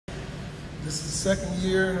This is the second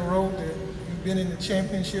year in a row that you've been in the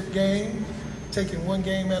championship game, taking one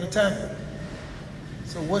game at a time.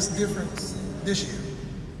 So what's the difference this year?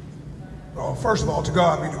 Well, first of all, to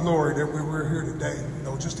God be the glory that we're here today,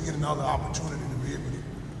 just to get another opportunity to be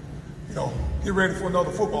able to, get ready for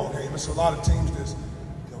another football game. It's a lot of teams that,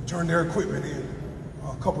 turned their equipment in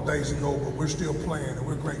a couple days ago, but we're still playing, and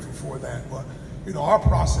we're grateful for that. But, our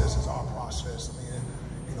process is our process.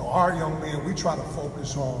 Our young men, we try to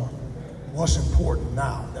focus on what's important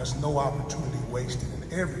now. There's no opportunity wasted,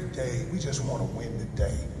 and every day we just want to win the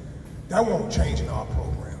day. That won't change in our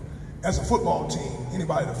program. As a football team,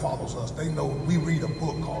 anybody that follows us, they know we read a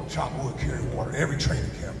book called Chop Wood, Carry Water every training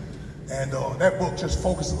camp. And that book just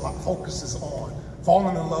focuses on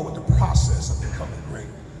falling in love with the process of becoming great.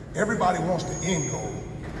 Everybody wants the end goal,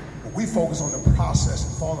 but we focus on the process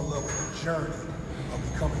and fall in love with the journey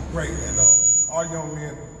of becoming great. And our young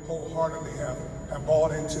men wholeheartedly have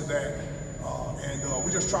bought into that. And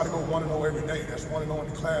we just try to go 1-0 every day. That's 1-0 in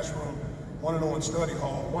the classroom, 1-0 in study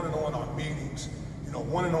hall, 1-0 in our meetings,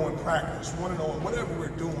 1-0 in practice, 1-0 in whatever we're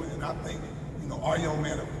doing. And I think, our young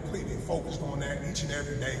men are completely focused on that each and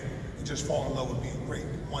every day and just fall in love with being great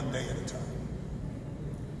one day at a time.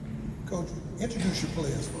 Coach, introduce your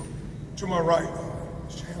players for me. To my right,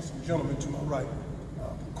 this handsome gentleman to my right,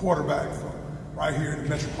 quarterback from right here in the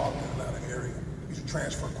metropolitan Atlanta area. He's a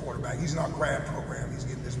transfer quarterback. He's in our grad program. He's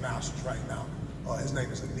getting his master's right now. His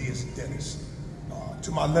name is Aeneas Dennis.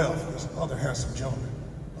 To my left is another handsome gentleman.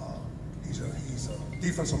 He's a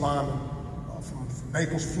defensive lineman from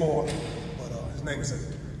Naples, Florida, but his name is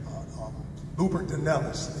Lubert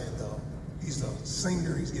Denellis, and he's a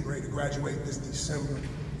senior. He's getting ready to graduate this December,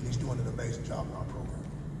 and he's doing an amazing job in our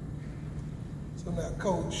program. So now,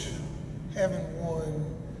 Coach, having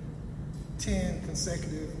won 10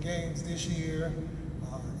 consecutive games this year,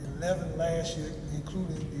 11 last year,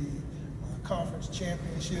 including the conference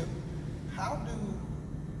championship, how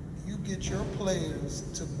do you get your players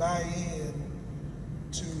to buy in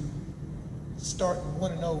to starting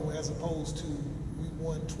 1-0 as opposed to we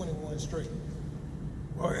won 21 straight?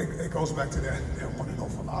 Well, it goes back to that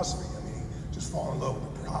 1-0 philosophy. Just fall in love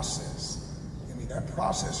with the process. That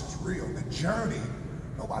process is real. The journey,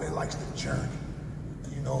 nobody likes the journey.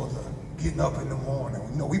 The getting up in the morning.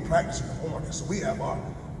 We practice in the morning, so we have our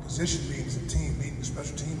position meetings and team meetings,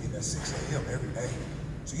 special team meeting at 6 a.m. every day.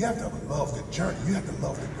 So you have to love the journey. You have to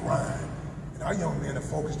love the grind. And our young men are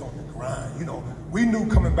focused on the grind. We knew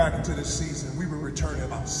coming back into this season, we were returning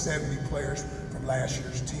about 70 players from last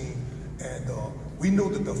year's team. And we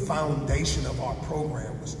knew that the foundation of our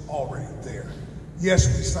program was already there. Yes,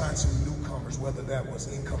 we signed some newcomers, whether that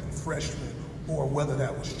was incoming freshmen or whether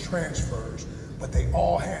that was transfers, but they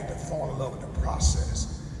all had to fall in love with the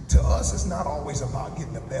process. To us, it's not always about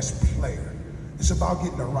getting the best player. It's about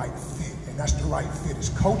getting the right fit, and that's the right fit as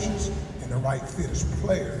coaches and the right fit as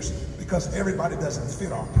players, because everybody doesn't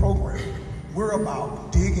fit our program. We're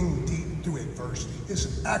about digging deep through adversity. It's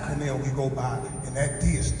an acronym we go by, and that D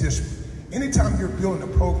is discipline. Anytime you're building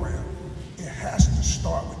a program, it has to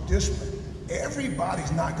start with discipline.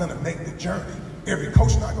 Everybody's not going to make the journey. Every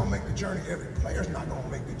coach is not going to make the journey. Every player's not going to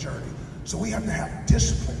make the journey. So we have to have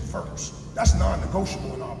discipline first. That's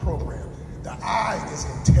non-negotiable in our program. The I is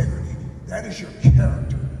integrity. That is your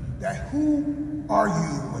character. That who are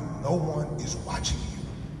you when no one is watching you?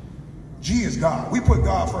 G is God. We put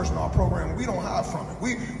God first in our program. We don't hide from it.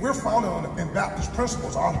 We're founded in Baptist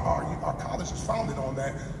principles. Our college is founded on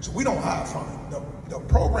that, so we don't hide from it. The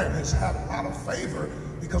program has had a lot of favor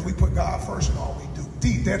because we put God first in all we do.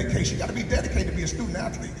 D, dedication. You got to be dedicated to be a student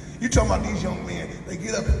athlete. You're talking about these young men, they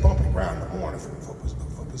get up and bump the ground in the morning for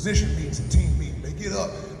position meetings and team meetings. They get up,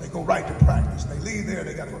 they go right to practice. They leave there,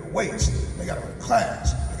 they got to go to weights, they got to go to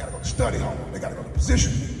class, they got to go to study hall, they got to go to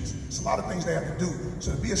position meetings. It's a lot of things they have to do.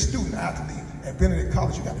 So to be a student athlete at Benedict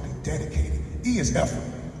College, you got to be dedicated. E is effort.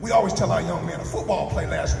 We always tell our young men a football play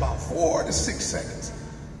lasts about 4 to 6 seconds.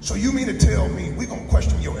 So you mean to tell me we're going to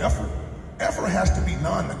question your effort? Effort has to be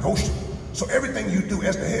non-negotiable. So everything you do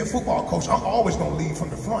as the head football coach, I'm always going to lead from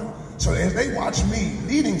the front. So as they watch me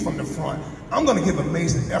leading from the front, I'm going to give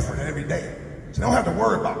amazing effort every day. So they don't have to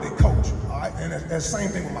worry about their coach, all right? And that's the same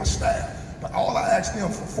thing with my staff. But all I ask them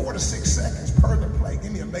for 4 to 6 seconds per the play,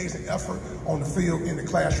 give me amazing effort on the field, in the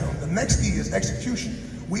classroom. The next E is execution.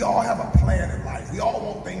 We all have a plan in life. We all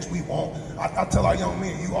want things we want. I tell our young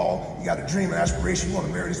men, you got a dream and aspiration. You want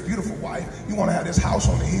to marry this beautiful wife. You want to have this house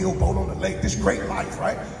on the hill, boat on the lake, this great life,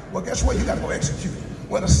 right? Well, guess what? You got to go execute it.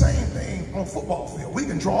 Well, the same thing on football field. We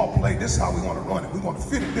can draw a play. This is how we want to run it. We want to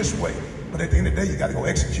fit it this way. But at the end of the day, you got to go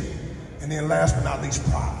execute it. And then last but not least,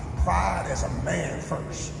 pride. Pride as a man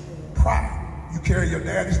first. Pride. You carry your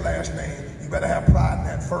daddy's last name, you better have pride in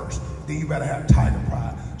that first. Then you better have Tiger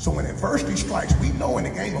pride. So when adversity strikes, we know in the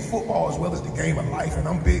game of football as well as the game of life, and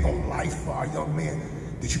I'm big on life for our young men,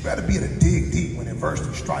 that you better be able to dig deep when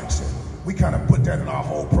adversity strikes. And we kind of put that in our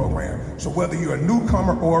whole program. So whether you're a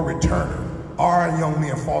newcomer or a returner, our young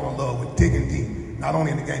men fall in love with digging deep, not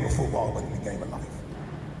only in the game of football, but in the game of life.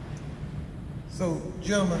 So,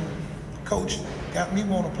 gentlemen, Coach got me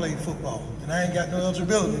want to play football, and I ain't got no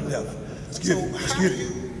eligibility left. So how do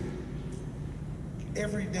you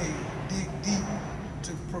every day dig deep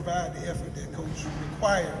to provide the effort that Coach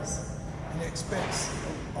requires and expects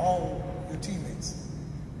of all your teammates?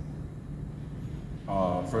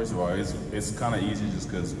 First of all, it's kind of easy just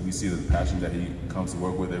because we see the passion that he comes to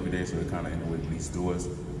work with every day, so it kind of in a way bleeds through us.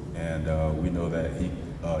 And we know that he,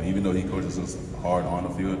 even though he coaches us hard on the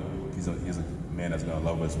field, he's a man that's going to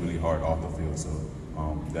love us really hard off the field. So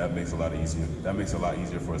that makes a lot easier. That makes it a lot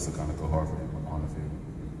easier for us to kind of go hard for him on the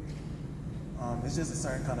field. It's just a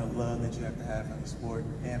certain kind of love that you have to have for the sport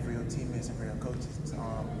and for your teammates and for your coaches.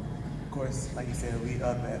 Of course, like you said, we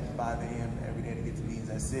up at 5 a.m. every day to get to meetings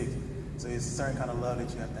at 6. So it's a certain kind of love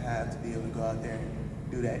that you have to be able to go out there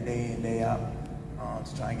and do that day in, day out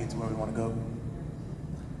to try and get to where we want to go.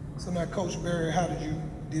 So now, Coach Barry, how did you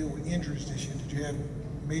deal with injuries this year? Did you have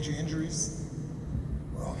major injuries?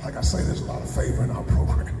 Well, like I say, there's a lot of favor in our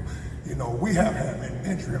program. You know, we have had an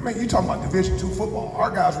injury. I mean, you talking about Division II football.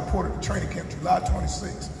 Our guys reported to training camp July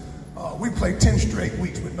 26th. We played 10 straight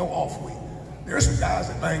weeks with no off week. There's some guys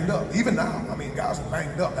that banged up. Even now, I mean, guys are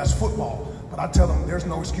banged up. That's football. But I tell them there's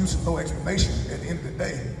no excuses, no explanation. At the end of the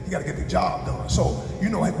day, you got to get the job done. So, you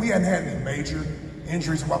know, we hadn't had any major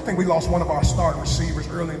injuries. Well, I think we lost one of our starting receivers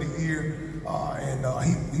early in the year,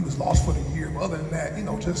 and he was lost for the year. But other than that, you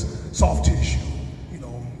know, just soft tissue, you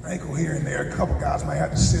know, ankle here and there. A couple guys might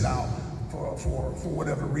have to sit out for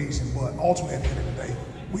whatever reason. But ultimately, at the end of the day,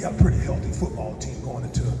 we have a pretty healthy football team going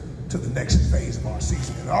into the next phase of our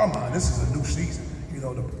season. In our mind, this is a new season. You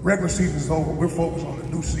know, the regular season is over. We're focused on the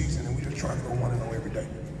new season, and we're just trying to go 1-0 every day.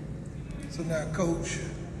 So now, Coach,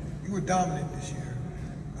 you were dominant this year.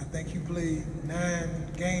 I think you played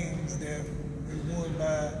 9 games that were won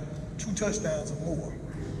by 2 touchdowns or more.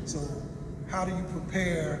 So how do you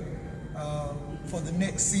prepare for the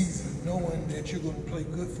next season, knowing that you're going to play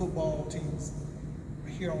good football teams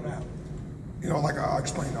here on out? You know, like I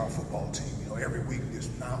explained to our football team, you know, every week is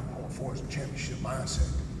now going forward is a championship mindset.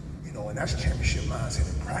 You know, and that's championship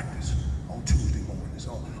mindset in practice on Tuesday mornings,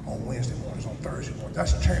 on Wednesday mornings, on Thursday mornings.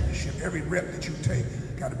 That's a championship. Every rep that you take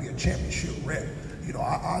got to be a championship rep. You know,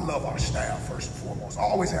 I love our staff first and foremost. I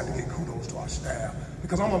always have to give kudos to our staff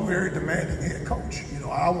because I'm a very demanding head coach. You know,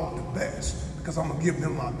 I want the best because I'm gonna give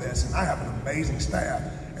them my best, and I have an amazing staff.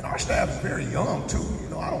 And our staff is very young too. You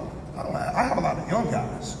know, I have a lot of young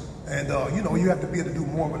guys. And, you know, you have to be able to do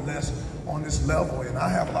more with less on this level. And I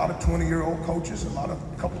have a lot of 20-year-old coaches, a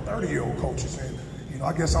couple 30-year-old coaches. And, you know,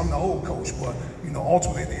 I guess I'm the old coach. But, you know,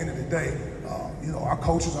 ultimately, at the end of the day, you know, our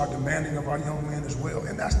coaches are demanding of our young men as well.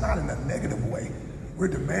 And that's not in a negative way. We're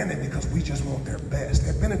demanding because we just want their best.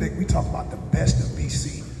 At Benedict, we talk about the best of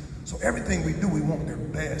BC. So everything we do, we want their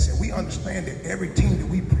best. And we understand that every team that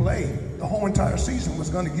we play the whole entire season was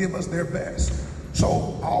going to give us their best.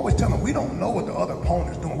 So I always tell them we don't know what the other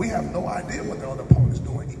opponent's doing. We have no idea what the other opponent's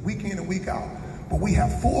doing week in and week out. But we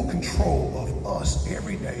have full control of us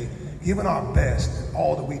every day, giving our best in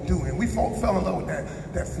all that we do. And we fell in love with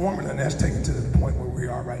that formula, and that's taken to the point where we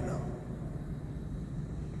are right now.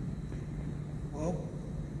 Well,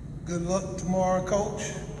 good luck tomorrow,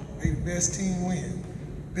 Coach. May the best team win.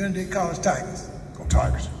 Benedict College Tigers. Go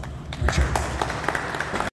Tigers. Appreciate it.